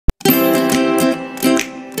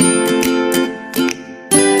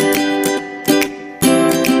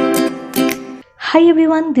Hi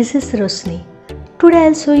everyone, this is Rosni. Today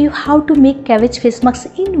I'll show you how to make cabbage face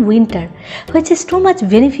mask in winter, which is too much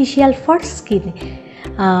beneficial for skin.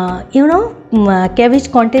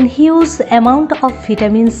 Cabbage contains huge amount of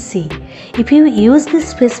vitamin C. If you use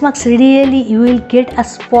this face mask really, you will get a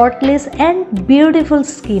spotless and beautiful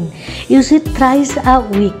skin. Use it thrice a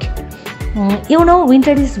week.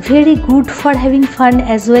 Winter is very good for having fun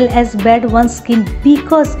as well as bad one's skin,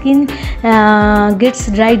 because skin gets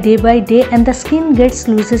dry day by day and the skin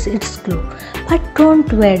loses its glow. But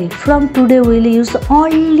don't worry, from today we'll use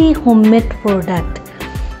only homemade product.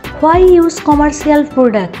 Why use commercial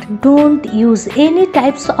product? Don't use any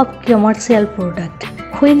types of commercial product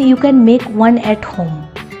when you can make one at home,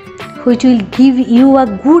 which will give you a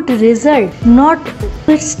good result, not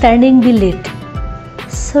withstanding the late.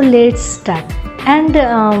 So let's start. And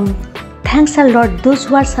thanks a lot those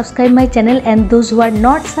who are subscribed my channel, and those who are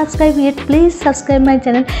not subscribed yet, please subscribe my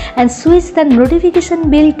channel and switch the notification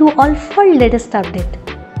bell to all for latest update.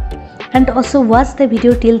 And also watch the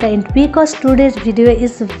video till the end, because today's video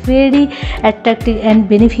is very attractive and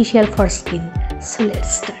beneficial for skin. So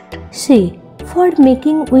let's start. See, for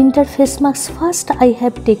making winter face mask, first I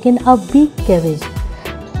have taken a big cabbage.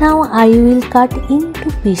 Now I will cut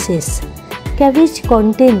into pieces. Cabbage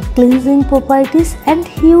contains cleansing properties and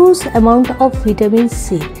huge amount of vitamin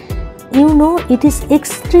C. It is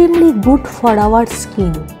extremely good for our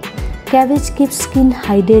skin. Cabbage keeps skin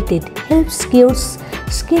hydrated, helps cure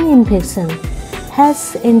skin infection,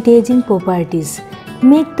 has anti-aging properties,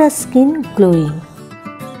 make the skin glowing.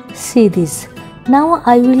 See this. Now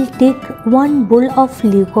I will take one bowl of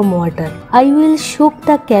lukewarm water. I will soak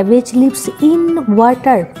the cabbage leaves in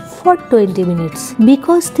water for 20 minutes,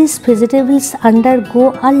 because these vegetables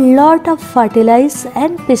undergo a lot of fertilizers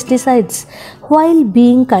and pesticides while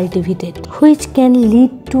being cultivated, which can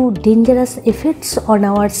lead to dangerous effects on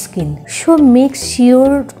our skin. So make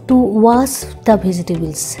sure to wash the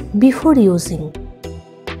vegetables before using.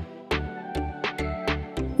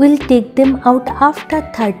 We'll take them out after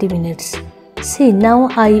 30 minutes. See, now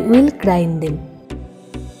I will grind them.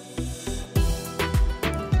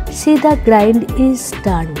 See, the grind is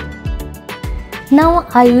done. Now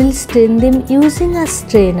I will strain them using a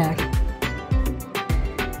strainer.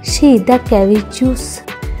 See the cabbage juice.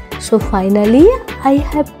 So finally I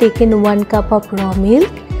have taken 1 cup of raw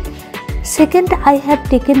milk. Second, I have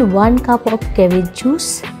taken 1 cup of cabbage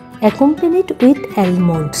juice accompanied with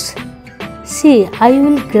almonds. See, I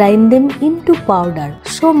will grind them into powder.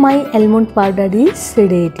 So my almond powder is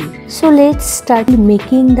ready. So let's start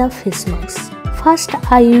making the face mask. First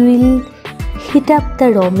I will heat up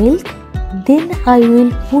the raw milk. Then I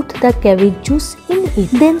will put the cabbage juice in it.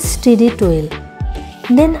 Then stir it well.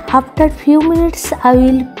 Then after few minutes I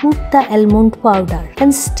will put the almond powder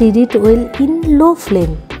and stir it well in low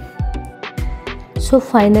flame. So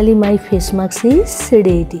finally my face mask is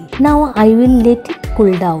ready. Now I will let it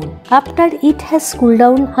cool down. After it has cooled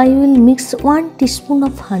down, I will mix 1 teaspoon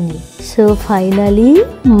of honey. So finally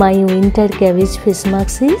my winter cabbage face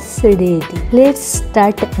mask is ready. Let's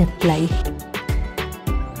start apply.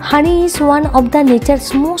 Honey is one of the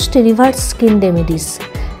nature's most revered skin remedies,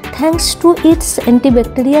 thanks to its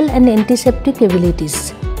antibacterial and antiseptic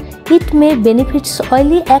abilities. It may benefit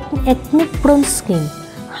oily and acne-prone skin.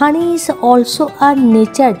 Honey is also a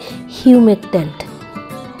natural humectant,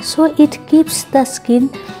 so it keeps the skin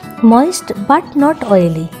moist but not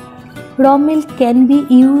oily. Raw milk can be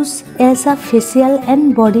used as a facial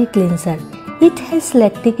and body cleanser. It has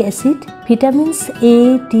lactic acid, vitamins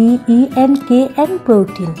A, D, E and K and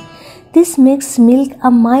protein. This makes milk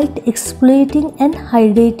a mild exfoliating and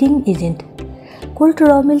hydrating agent. Cold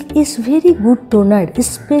raw milk is very good toner,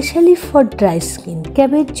 especially for dry skin.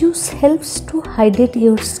 Cabbage juice helps to hydrate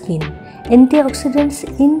your skin. Antioxidants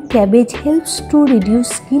in cabbage helps to reduce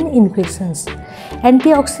skin infections.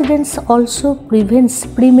 Antioxidants also prevents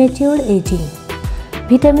premature aging.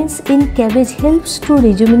 Vitamins in cabbage helps to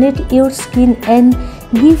rejuvenate your skin and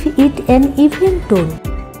give it an even tone.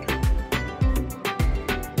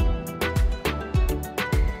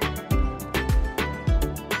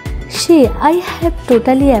 See, I have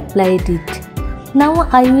totally applied it. Now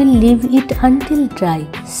I will leave it until dry.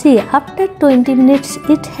 See, after 20 minutes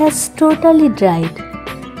it has totally dried.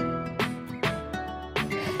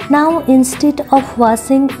 Now instead of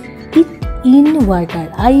washing it in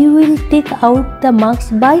water, I will take out the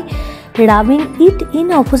mask by rubbing it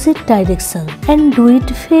in opposite direction and do it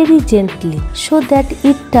very gently so that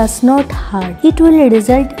it does not hurt. It will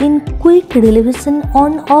result in quick elevation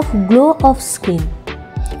on-off glow of skin.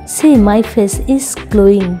 See, my face is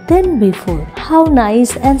glowing than before. How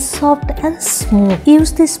nice and soft and smooth.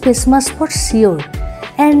 Use this face mask for sure.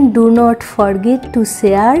 and do not forget to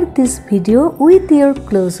share this video with your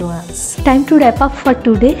close ones. Time to wrap up for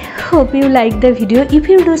today. Hope you like the video. If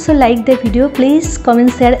you do so like the video, please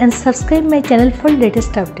comment, share and subscribe my channel for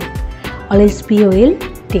latest update. Always be well.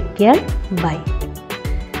 Take care. Bye.